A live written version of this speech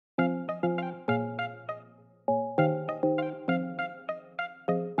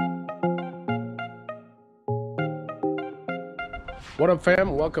What up,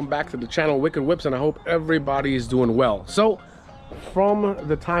 fam? Welcome back to the channel Wicked Whips, and I hope everybody is doing well. So from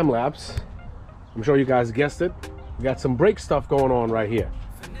the time lapse, I'm sure you guys guessed it, we got some brake stuff going on right here.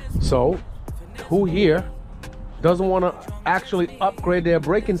 So who here doesn't want to actually upgrade their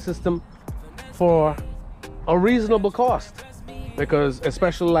braking system for a reasonable cost? Because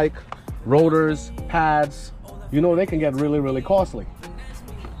especially like rotors, pads, you know, they can get really costly.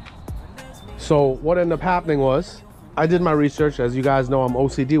 So what ended up happening was, I did my research. As you guys know, I'm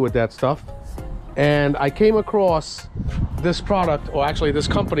OCD with that stuff, and I came across this product, or actually this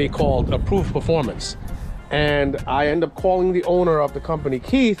company, called Approved Performance. And I ended up calling the owner of the company,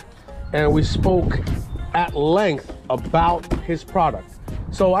 Keith, and we spoke at length about his product.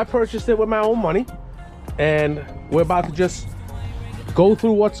 So I purchased it with my own money, and we're about to just go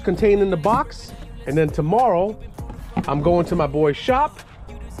through what's contained in the box, and then tomorrow I'm going to my boy's shop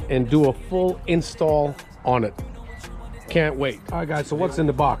and do a full install on it. Can't wait. All right, guys, so what's in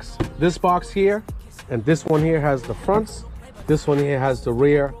the box? This box here and this one here has the fronts. This one here has the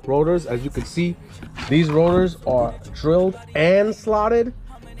rear rotors. As you can see, these rotors are drilled and slotted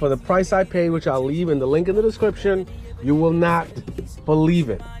for the price I paid, which I'll leave in the link in the description. You will not believe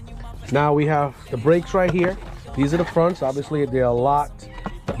it. Now we have the brakes right here. These are the fronts. Obviously, they're a lot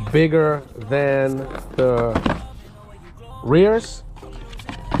bigger than the rears.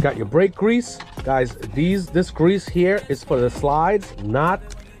 Got your brake grease. Guys, this grease here is for the slides, not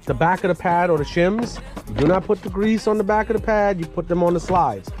the back of the pad or the shims. You do not put the grease on the back of the pad, you put them on the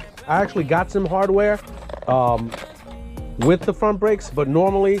slides. I actually got some hardware with the front brakes, but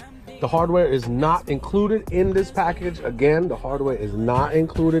normally the hardware is not included in this package. Again, the hardware is not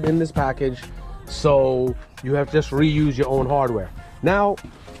included in this package, so you have to just reuse your own hardware. Now,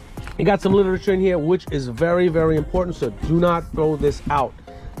 you got some literature in here, which is very important, so do not throw this out.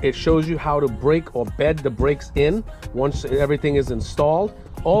 It shows you how to brake or bed the brakes in once everything is installed.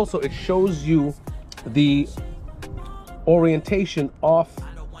 Also, it shows you the orientation of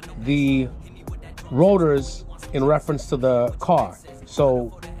the rotors in reference to the car.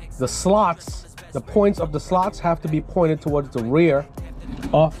 So the slots, the points of the slots have to be pointed towards the rear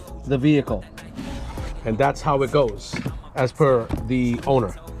of the vehicle. And that's how it goes, as per the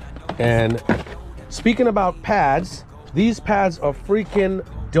owner. And speaking about pads, these pads are freaking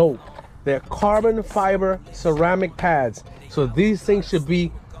dope. They're carbon fiber ceramic pads, so these things should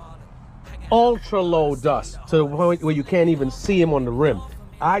be ultra low dust to the point where you can't even see them on the rim.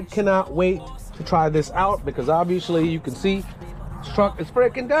 I cannot wait to try this out, because obviously you can see this truck is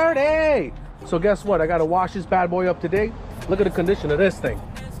freaking dirty. So guess what? I gotta wash this bad boy up today. Look at the condition of this thing.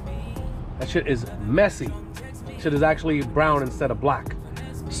 That shit is messy. Shit is actually brown instead of black.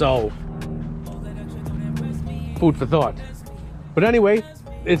 So food for thought. But anyway,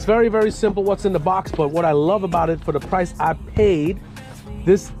 it's very simple what's in the box, but what I love about it, for the price I paid,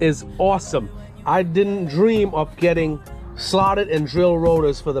 this is awesome. I didn't dream of getting slotted and drill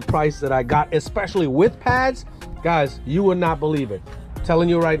rotors for the price that I got, especially with pads. Guys, you would not believe it. I'm telling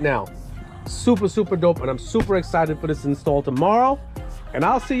you right now, super dope, and I'm super excited for this install tomorrow, and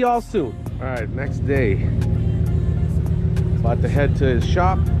I'll see y'all soon. All right, next day, about to head to his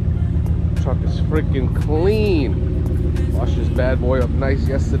shop. Truck is freaking clean. Washed this bad boy up nice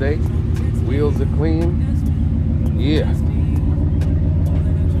yesterday. Wheels are clean. Yeah.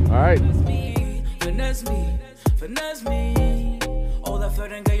 All right. Finesse me, finesse me. All that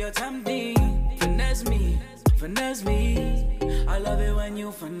flirting, girl, you're tempting. Finesse me, finesse me. I love it when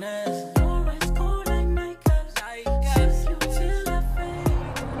you finesse. All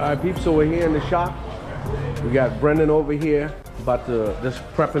right, peeps, so we're here in the shop. We got Brendan over here, about to just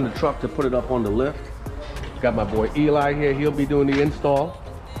prepping the truck to put it up on the lift. Got my boy Eli here. He'll be doing the install.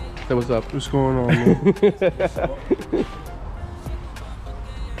 Say what's up. What's going on, man?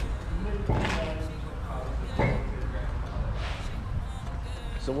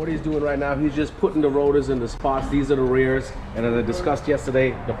 So what he's doing right now, he's just putting the rotors in the spots. These are the rears, and as I discussed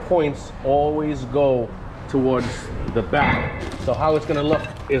yesterday, the points always go towards the back. So how it's gonna look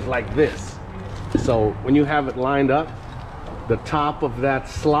is like this. So when you have it lined up, the top of that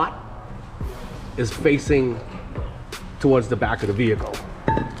slot is facing towards the back of the vehicle.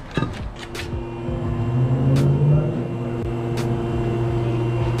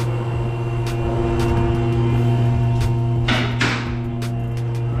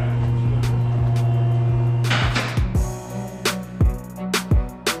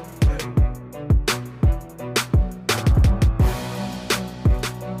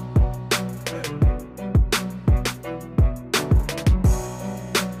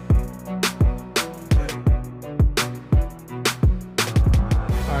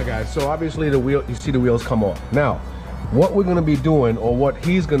 So obviously the wheel, you see the wheels come off. Now, what we're gonna be doing, or what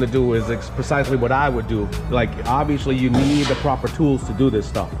he's gonna do, is precisely what I would do. Like, obviously you need the proper tools to do this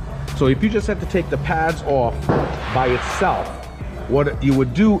stuff. So if you just have to take the pads off by itself, what you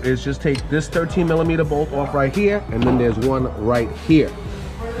would do is just take this 13mm bolt off right here, and then there's one right here.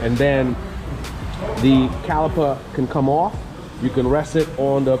 And then the caliper can come off. You can rest it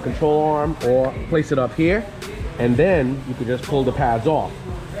on the control arm or place it up here, and then you can just pull the pads off.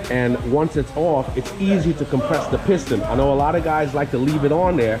 And once it's off, it's easy to compress the piston. I know a lot of guys like to leave it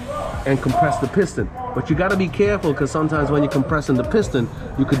on there and compress the piston, but you got to be careful, because sometimes when you're compressing the piston,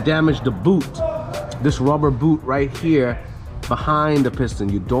 you could damage the boot, this rubber boot right here behind the piston.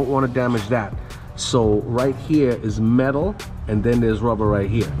 You don't want to damage that. So right here is metal, and then there's rubber right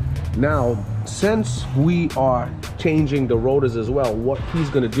here. Now, since we are changing the rotors as well, what he's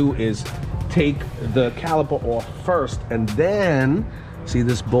going to do is take the caliper off first, and then see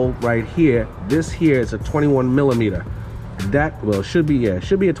this bolt right here. This here is a 21mm. That, well, should be a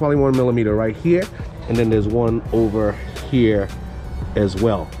 21mm right here, and then there's one over here as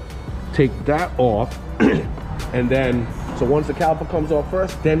well. Take that off, and then, so once the caliper comes off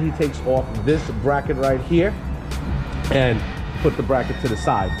first, then he takes off this bracket right here and put the bracket to the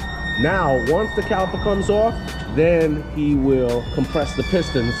side. Now, once the caliper comes off, then he will compress the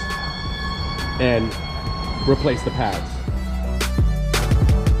pistons and replace the pads.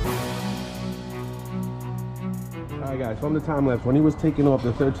 All right, guys, from the time lapse, when he was taking off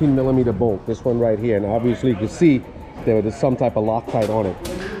the 13mm bolt, this one right here, and obviously you can see there was some type of Loctite on it.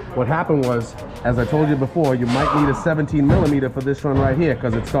 What happened was, as I told you before, you might need a 17mm for this one right here,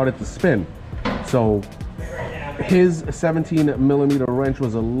 because it started to spin. So his 17mm wrench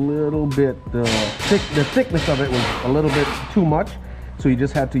was a little bit, the thickness of it was a little bit too much, so you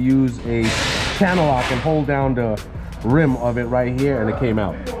just had to use a channel lock and hold down the rim of it right here, and it came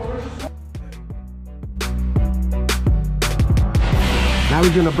out. Now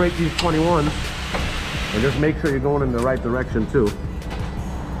he's gonna break these 21s, and just make sure you're going in the right direction too.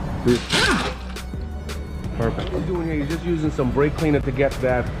 Perfect. What he's doing here, he's just using some brake cleaner to get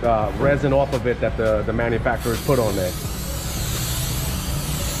that resin off of it that the manufacturers put on there.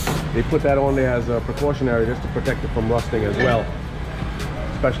 They put that on there as a precautionary, just to protect it from rusting as well,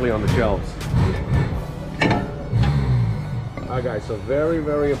 especially on the shelves. Alright guys, so very,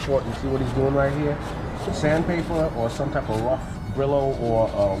 very important. See what he's doing right here? Sandpaper or some type of rough Brillo or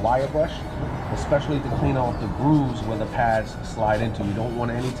a wire brush, especially to clean out the grooves where the pads slide into. You don't want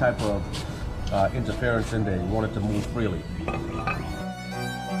any type of interference in there. You want it to move freely.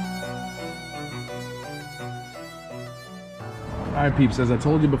 Alright peeps, as I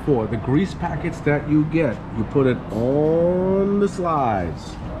told you before, the grease packets that you get, you put it on the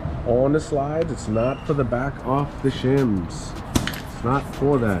slides. On the slides, it's not for the back of the shims. It's not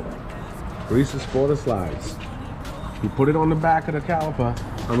for that. Grease is for the slides. You put it on the back of the caliper,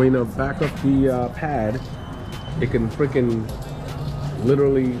 I mean the back of the pad, it can freaking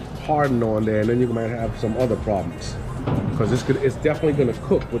literally harden on there, and then you might have some other problems. Because it's definitely going to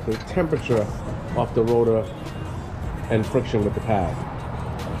cook with the temperature of the rotor and friction with the pad.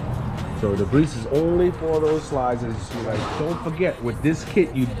 So the grease is only for those slides. As you see, like, don't forget, with this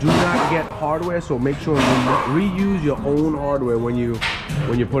kit you do not get hardware, so make sure you reuse your own hardware when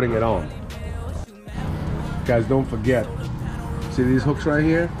you're putting it on. Guys, don't forget, see these hooks right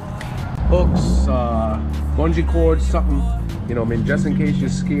here? Hooks, bungee cords, something, you know, I mean, just in case you're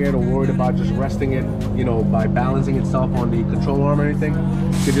scared or worried about just resting it, you know, by balancing itself on the control arm or anything,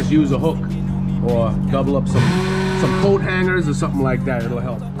 you can just use a hook or double up some coat hangers or something like that. It'll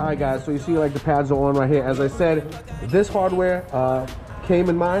help. All right, guys, so you see like the pads are on right here. As I said, this hardware came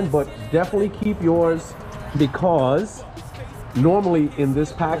in mind, but definitely keep yours, because normally in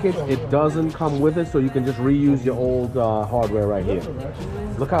this package it doesn't come with it, so you can just reuse your old hardware right here.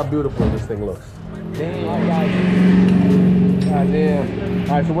 Look how beautiful this thing looks. Damn, guys. God damn.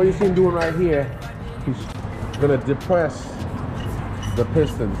 All right, so what you see him doing right here, he's gonna depress the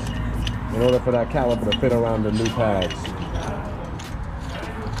pistons in order for that caliper to fit around the new pads.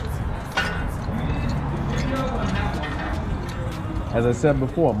 As I said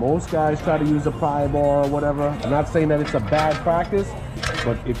before, most guys try to use a pry bar or whatever. I'm not saying that it's a bad practice,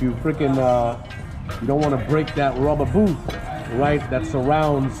 but if you freaking, you don't want to break that rubber boot, right, that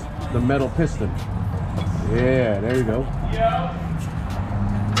surrounds the metal piston. Yeah, there you go.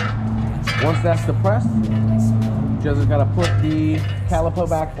 Once that's depressed, you just gotta put the caliper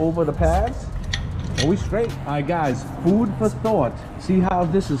back over the pads, and we straight. All right, guys, food for thought. See how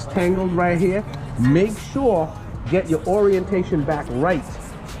this is tangled right here? Make sure get your orientation back right,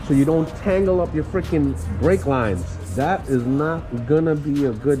 so you don't tangle up your freaking brake lines. That is not gonna be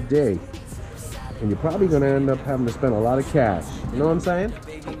a good day. and you're probably gonna end up having to spend a lot of cash. You know what I'm saying?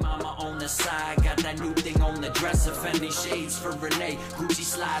 Baby mama on the side, got that new thing on the dresser. Fendi shades for Renee, Gucci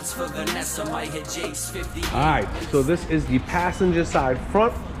slides for Vanessa. Might hit Jake's 50. All right, so this is the passenger side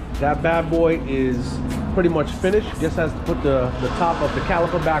front. That bad boy is pretty much finished. Just has to put the top of the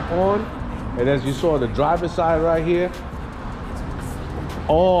caliper back on. And as you saw, the driver's side right here,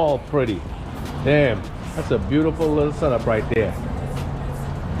 all pretty. Damn, that's a beautiful little setup right there.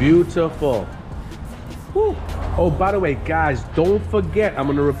 Beautiful. Whew. Oh, by the way, guys, don't forget, I'm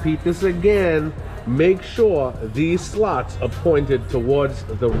gonna repeat this again. Make sure these slots are pointed towards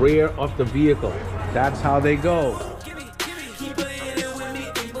the rear of the vehicle. That's how they go.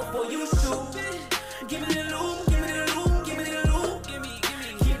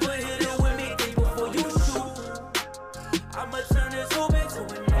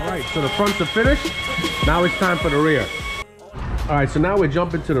 So the fronts are finished. Now it's time for the rear. All right, so now we're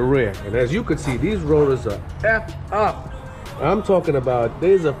jumping to the rear. And as you can see, these rotors are effed up. I'm talking about,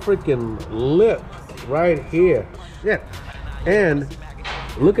 there's a freaking lip right here. Shit. And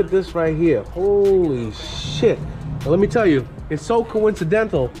look at this right here. Holy shit. Now, let me tell you, it's so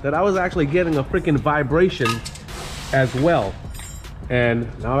coincidental that I was actually getting a freaking vibration as well.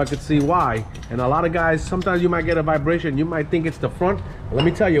 And now I can see why. And a lot of guys, sometimes you might get a vibration, you might think it's the front. Let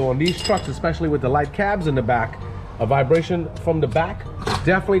me tell you, on these trucks, especially with the light cabs in the back, a vibration from the back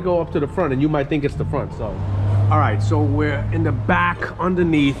definitely go up to the front, and you might think it's the front. So, all right, so we're in the back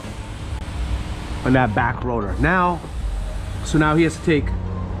underneath on that back rotor. Now he has to take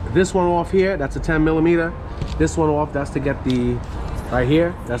this one off here. That's a 10 millimeter. This one off, that's to get the, right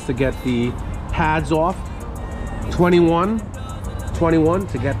here, that's to get the pads off. 21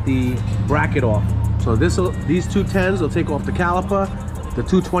 to get the bracket off. So these two 10s will take off the caliper, the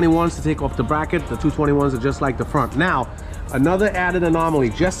 221s to take off the bracket. The 221s are just like the front. Now, another added anomaly,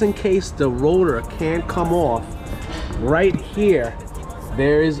 just in case the rotor can't come off, right here,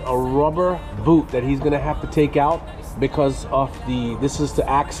 there is a rubber boot that he's gonna have to take out because of this is to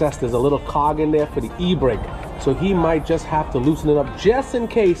access, there's a little cog in there for the e-brake. So he might just have to loosen it up just in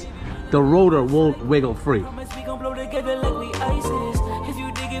case the rotor won't wiggle free. If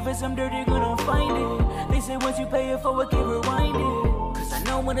you dig it for some dirt, you're gonna find it. They say once you pay it for it, keep rewinding. Cause I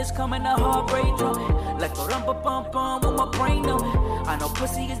know when it's coming, a heartbreak drumming. Like a rumpa-pum-pum with my brain on it. I know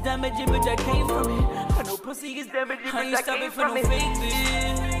pussy is damaging, bitch, I came from it. I know pussy is damaging, bitch, I came from it.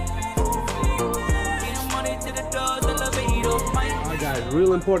 Alright guys,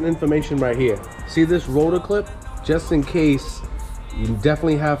 real important information right here. See this rotor clip? Just in case, you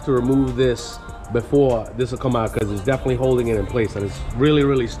definitely have to remove this before this will come out, because it's definitely holding it in place, and it's really,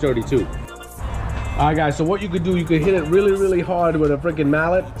 really sturdy too. All right guys, so what you could do, you could hit it really, really hard with a freaking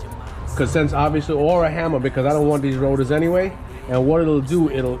mallet, because since obviously, or a hammer, because I don't want these rotors anyway. And what it'll do,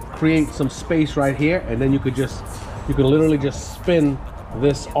 it'll create some space right here, and then you can literally just spin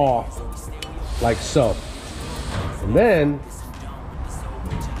this off like so, and then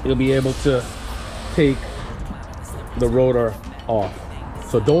you'll be able to take the rotor off.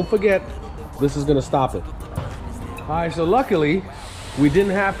 So don't forget, this is gonna stop it. All right, so luckily we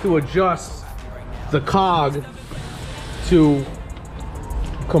didn't have to adjust the cog to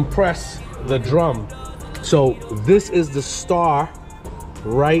compress the drum. So this is the star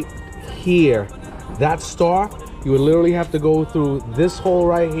right here. That star, you would literally have to go through this hole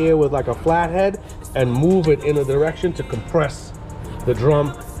right here with like a flathead and move it in a direction to compress the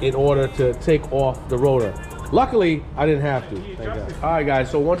drum in order to take off the rotor. Luckily, I didn't have to. Thank God. All right,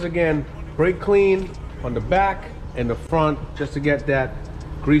 guys, so once again, brake clean on the back and the front just to get that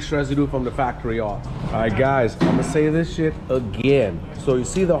grease residue from the factory off. All right, guys, I'm gonna say this shit again. So you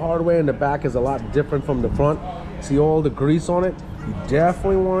see the hardware in the back is a lot different from the front. See all the grease on it? You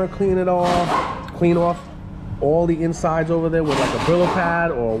definitely wanna clean it off, clean off all the insides over there with like a Brillo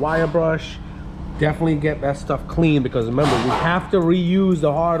pad or a wire brush. Definitely get that stuff clean, because remember, we have to reuse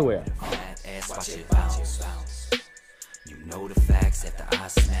the hardware. Watch it bounce. You know the facts at the eye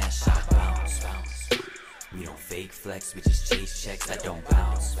smash, I bounce. We don't fake flex, we just chase checks that don't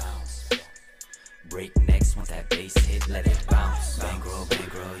bounce. Break next, once that bass hit, let it bounce. Bankroll,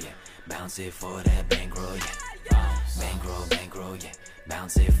 yeah. Bounce it for that bankroll, yeah. Bankroll, yeah.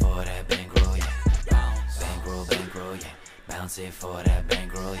 Bounce it for that bankroll, yeah. Bankroll, yeah. Bounce it for that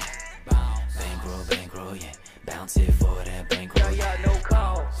bankroll, yeah. Bankroll, yeah. Bounce it for that bankroll, yeah. No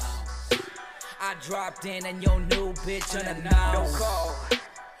call. I dropped in and your new bitch unannounced. No call.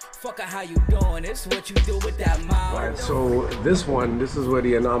 Fucker, how you doing? This what you do with that mouth. All right, so this is where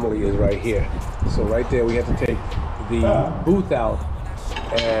the anomaly is right here. So right there, we have to take the booth out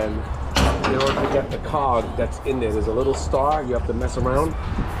and in order to get the cog that's in there. There's a little star, you have to mess around.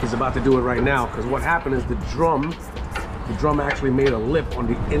 He's about to do it right now, because what happened is the drum actually made a lip on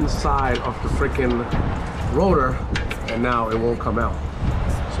the inside of the freaking rotor, and now it won't come out.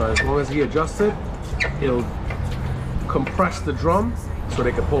 So as long as he adjusts it, it'll compress the drum so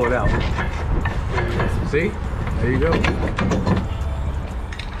they can pull it out. See? There you go.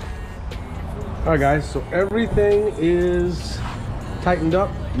 All right, guys, so everything is tightened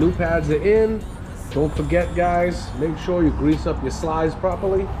up. New pads are in. Don't forget, guys, make sure you grease up your slides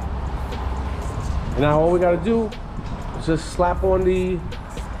properly. And now all we gotta do is just slap on the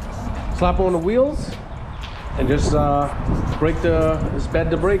wheels and just just bed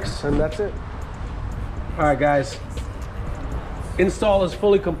the brakes, and that's it. All right, guys, install is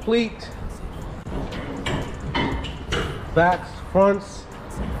fully complete. Backs, fronts.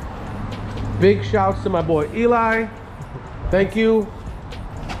 Big shouts to my boy Eli. Thank you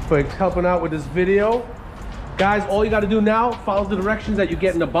for helping out with this video. Guys, all you gotta do now, follow the directions that you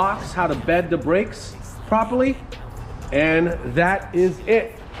get in the box, how to bed the brakes properly, and that is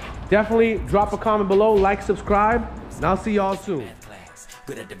it. Definitely drop a comment below, like, subscribe, and I'll see y'all soon.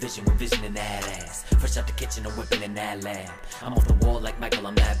 Good at division with vision in that ass. Fresh out the kitchen, I'm whipping in that lab. I'm off the wall like Michael,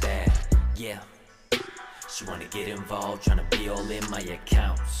 I'm that bad. Yeah. She wanna get involved, tryna be all in my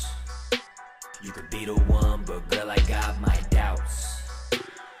accounts. You could be the one, but girl, I got my doubts.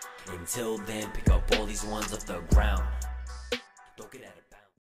 Until then, pick up all these ones off the ground. Don't get at it.